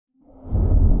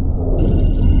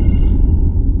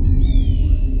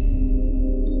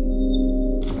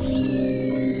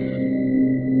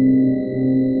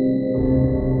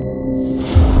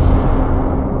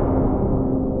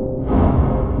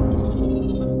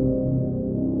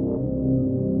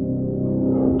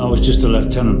was just a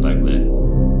lieutenant back then,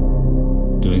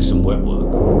 doing some wet work.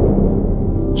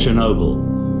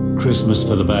 Chernobyl, Christmas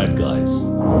for the bad guys.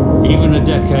 Even a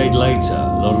decade later,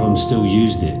 a lot of them still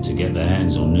used it to get their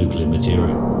hands on nuclear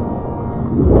material.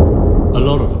 A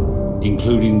lot of them,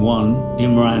 including one,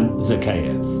 Imran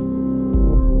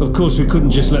Zakhaev. Of course, we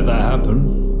couldn't just let that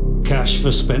happen. Cash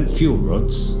for spent fuel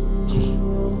rods.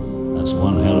 That's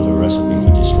one hell of a recipe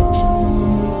for destruction.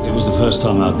 It was the first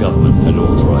time our government had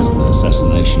authorized an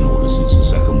assassination order since the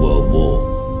Second World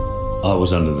War. I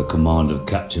was under the command of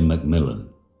Captain Macmillan.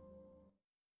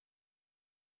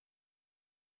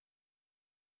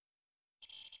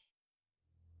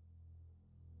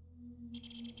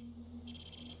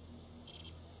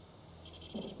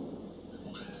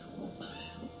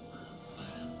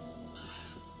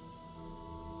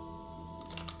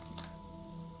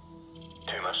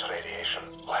 Too much radiation.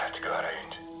 We'll have to go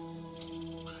around.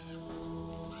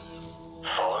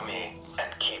 Follow me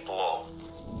and keep low.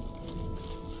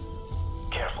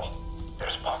 Careful.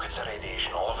 There's pockets of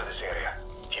radiation all over this area.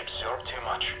 If you absorb too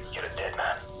much, you're a dead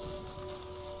man.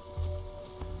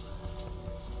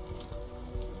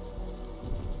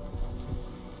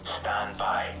 Stand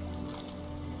by.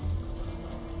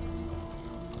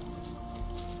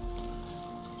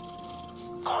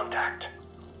 Contact.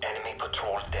 Enemy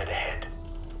patrols dead ahead.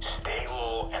 Stay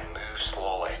low and move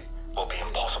slowly. Will be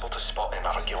impossible to spot in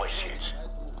our ghillie suits.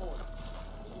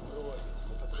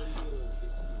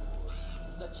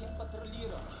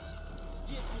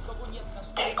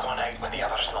 Take one out when the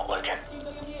other's not looking.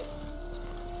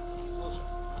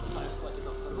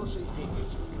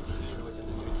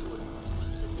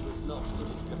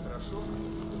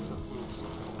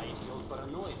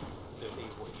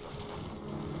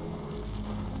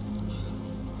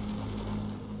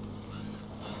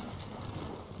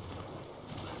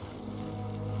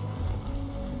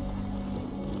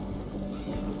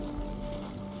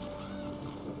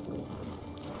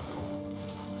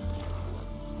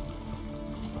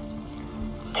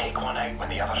 Take one out when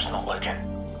the other's not looking.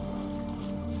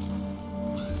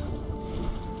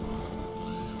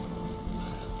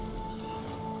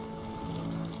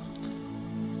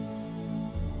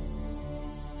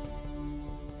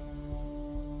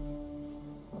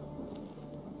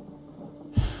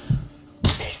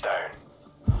 He's down.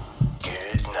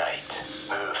 Good night.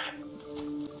 Move.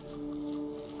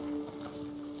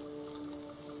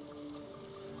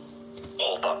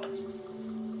 Hold up.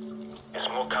 There's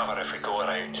more cover if we go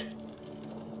around.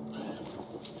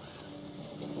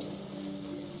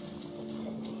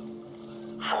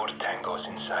 Four tangos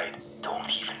inside. Don't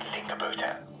even think about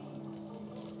it.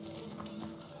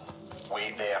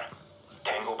 Wait there.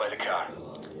 Tango by the car.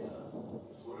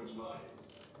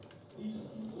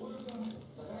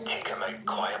 Take him out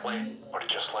quietly, or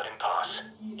just let him pass.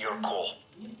 Your call.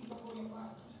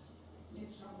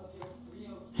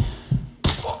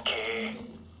 Okay.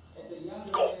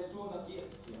 Go.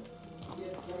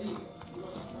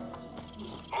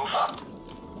 Move up.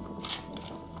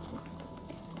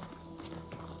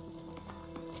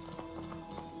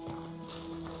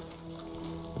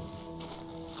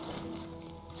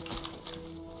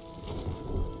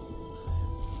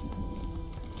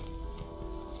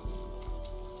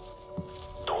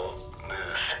 Don't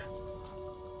move.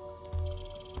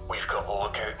 We've got a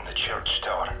lookout in the church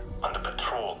tower and a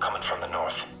patrol coming from the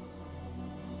north.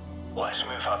 Let's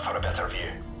move up for a better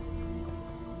view.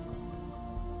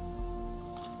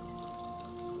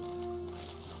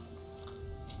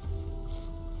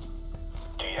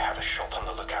 Do you have a shot on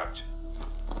the lookout?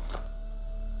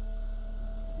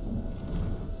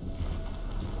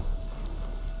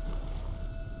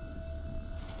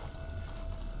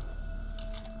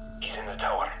 He's in the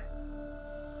tower.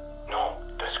 No,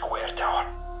 the square tower.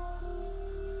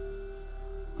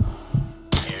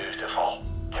 Beautiful.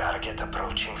 Target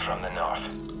approaching from the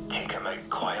north. Take him out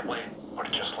quietly, or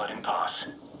just let him pass.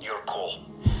 Your call.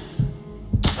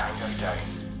 Tango down.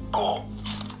 Go.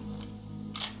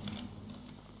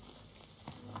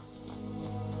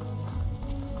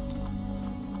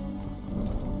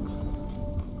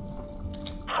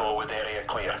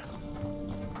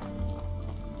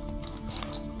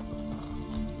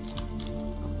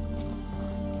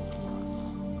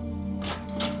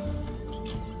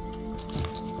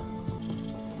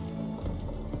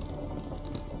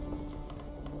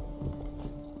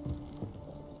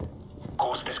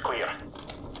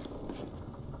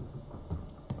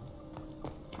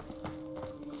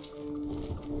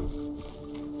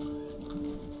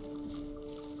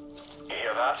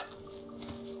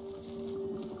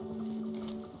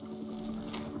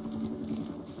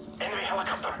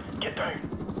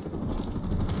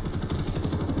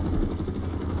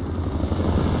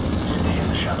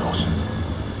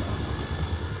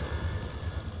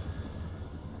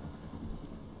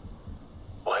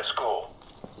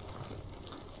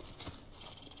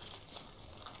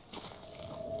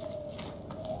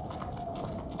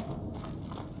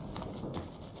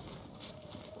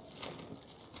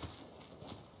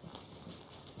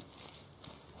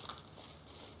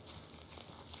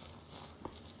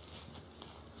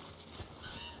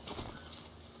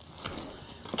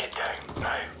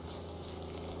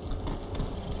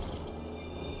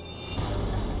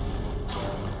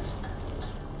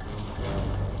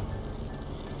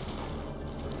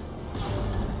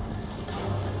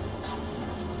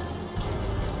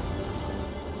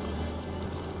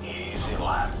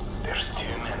 flat. There's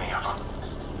too many of them.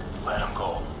 Let them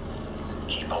go.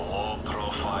 Keep a low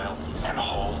profile and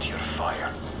hold your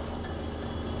fire.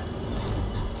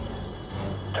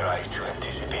 Try to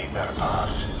anticipate their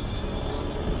paths.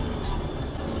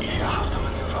 If you have to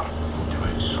maneuver, do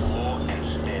it slow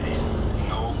and steady.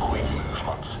 No quick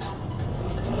movements.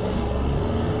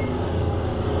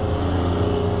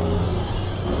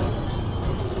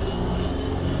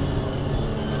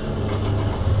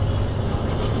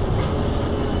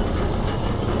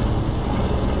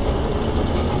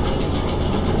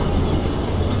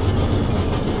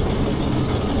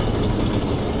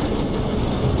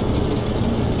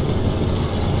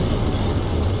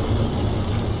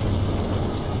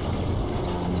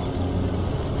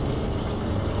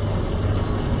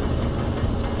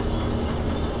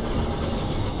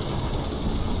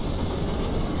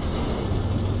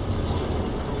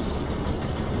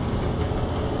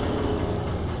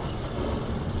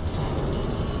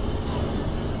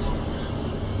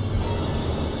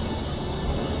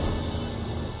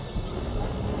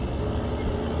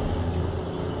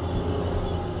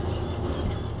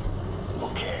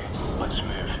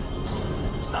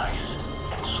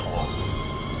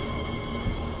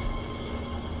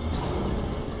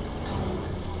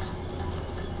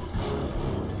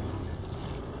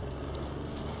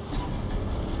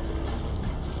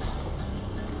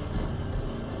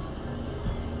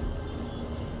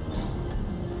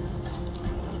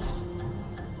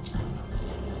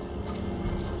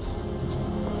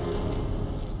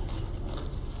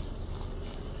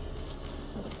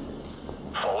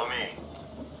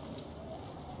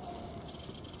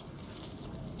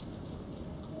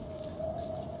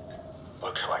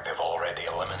 Looks like they've already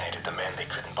eliminated the men they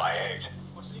couldn't buy out.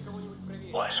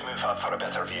 Let's move up for a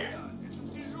better view.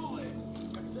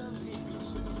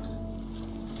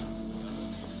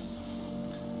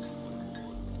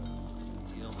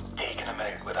 Taking them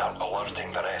out without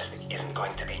alerting the rest isn't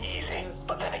going to be easy,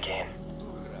 but then again,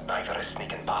 neither is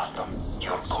sneaking past them.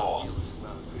 Your call.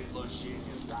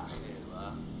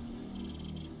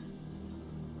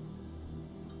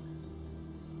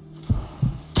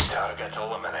 Target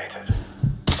eliminated.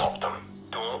 Stop them.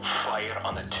 Don't fire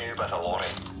on the two by the lorry.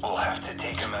 We'll have to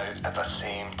take them out at the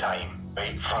same time.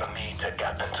 Wait for me to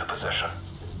get into position.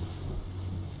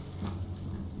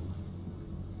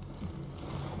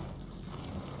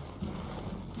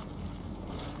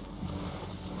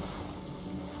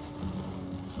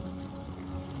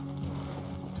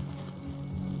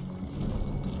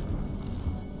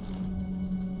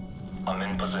 I'm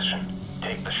in position.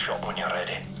 Take the shot when you're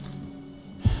ready.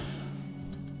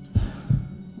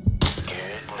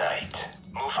 Good night.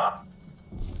 Move up.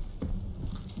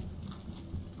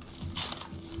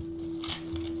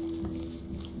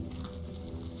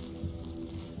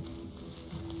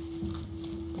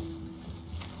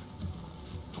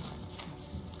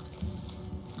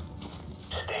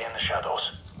 Stay in the shadows.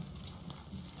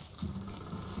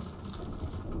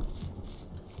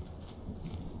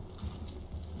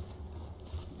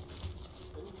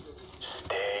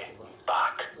 Stay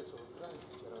back.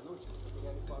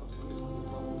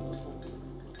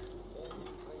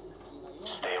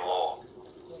 Stay low.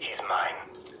 He's mine.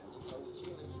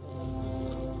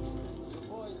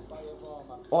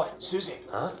 Oi, Susie,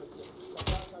 huh?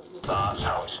 That's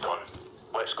how it's done.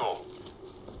 Let's go.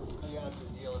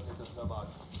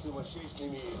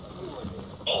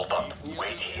 Hold up.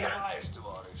 Wait here.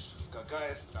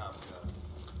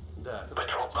 Да.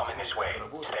 Patrol coming this way.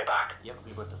 Stay back. Я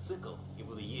куплю мотоцикл и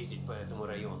буду ездить по этому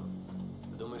району.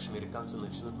 Думаешь, американцы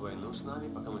начнут войну с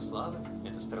нами, пока мы слабы?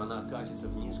 Эта страна катится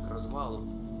вниз к развалу.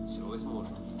 Все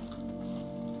возможно.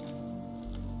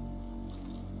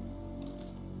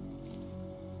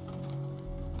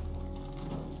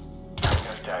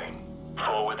 Tango's down.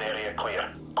 Forward area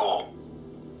clear. Go.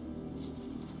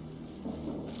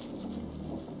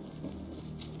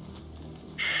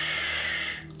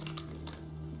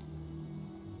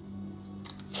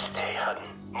 Stay hidden.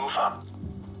 Move up.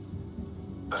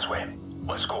 This way.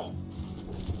 Let's go.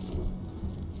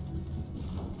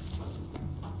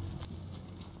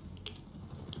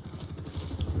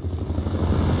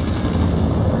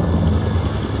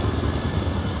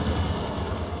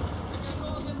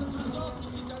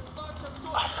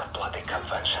 That's a bloody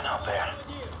convention out there.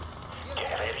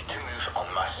 Get ready to move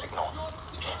on my signal.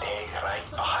 Stay right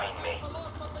behind me.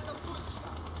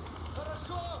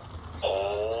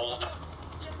 Hold.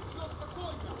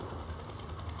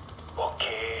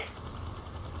 Okay.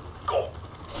 Go.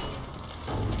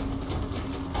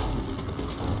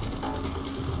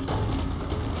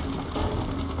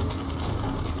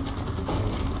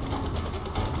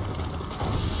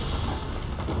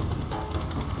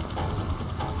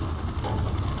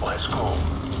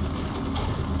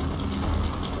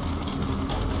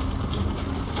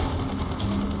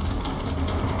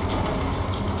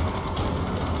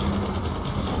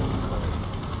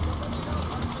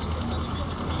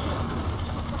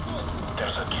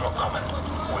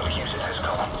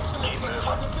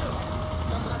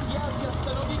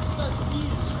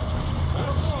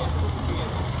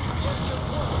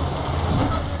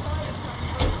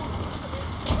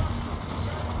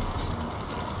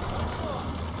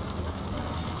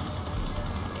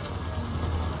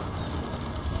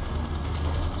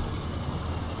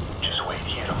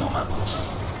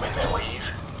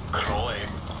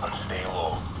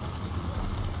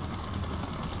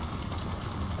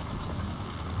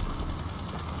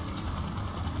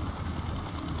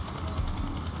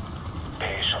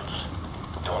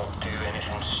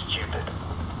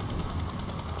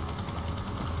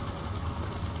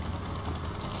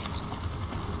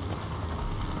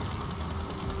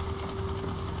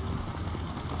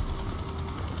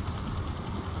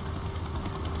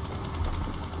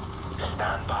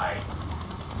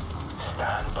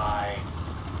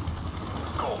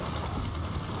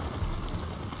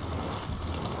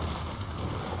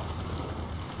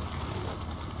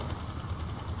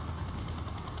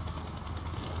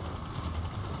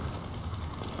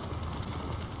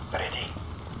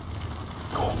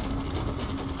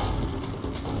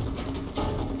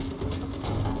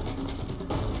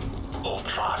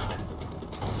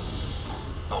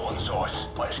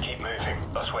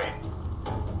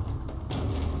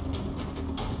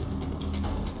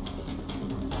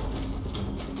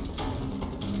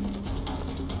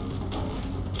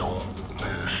 Don't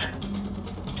move.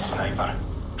 Sniper,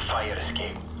 fire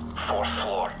escape, 4th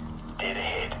floor, dead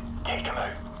ahead. Take him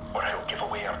out, or he'll give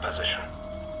away our position.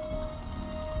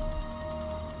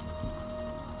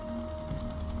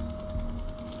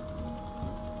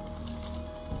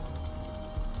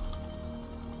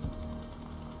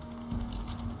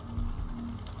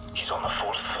 He's on the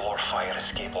 4th floor fire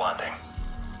escape landing.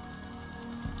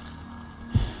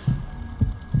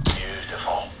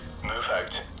 Beautiful. Move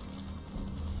out.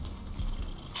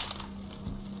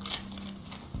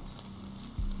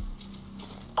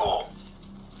 Go.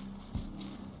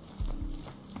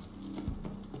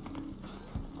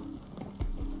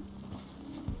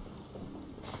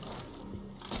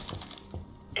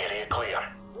 Area clear.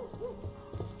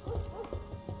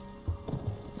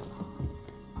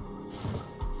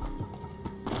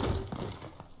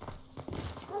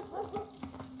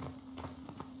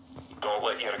 Don't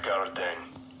let your guard down.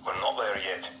 We're not there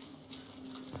yet.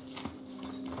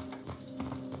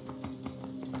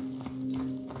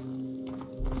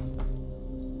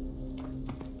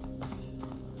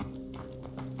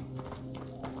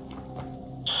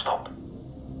 Stop.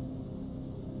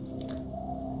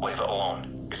 Leave it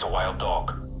alone. It's a wild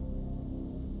dog.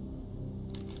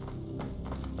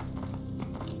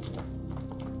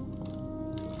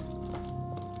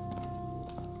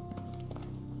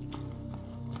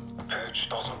 Pooch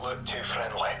doesn't look too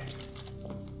friendly.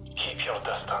 Keep your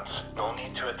distance. No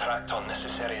need to attract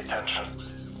unnecessary attention.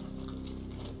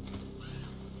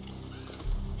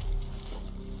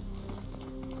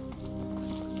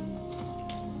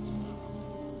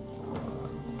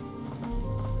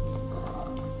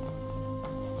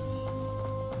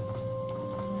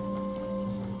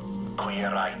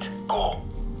 Clear right. Go.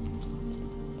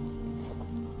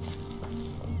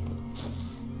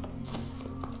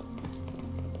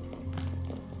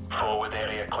 Forward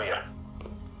area clear.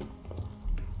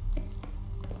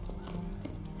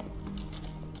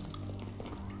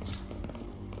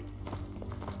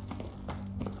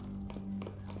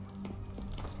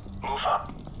 Move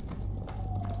up.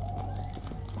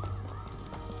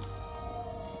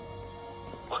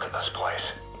 Look at this place.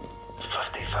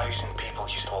 50,000 people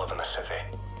used to live in the city.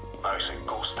 Now it's a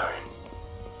ghost town.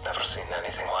 Never seen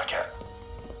anything like it.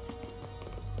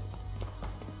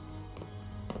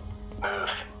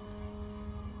 Move.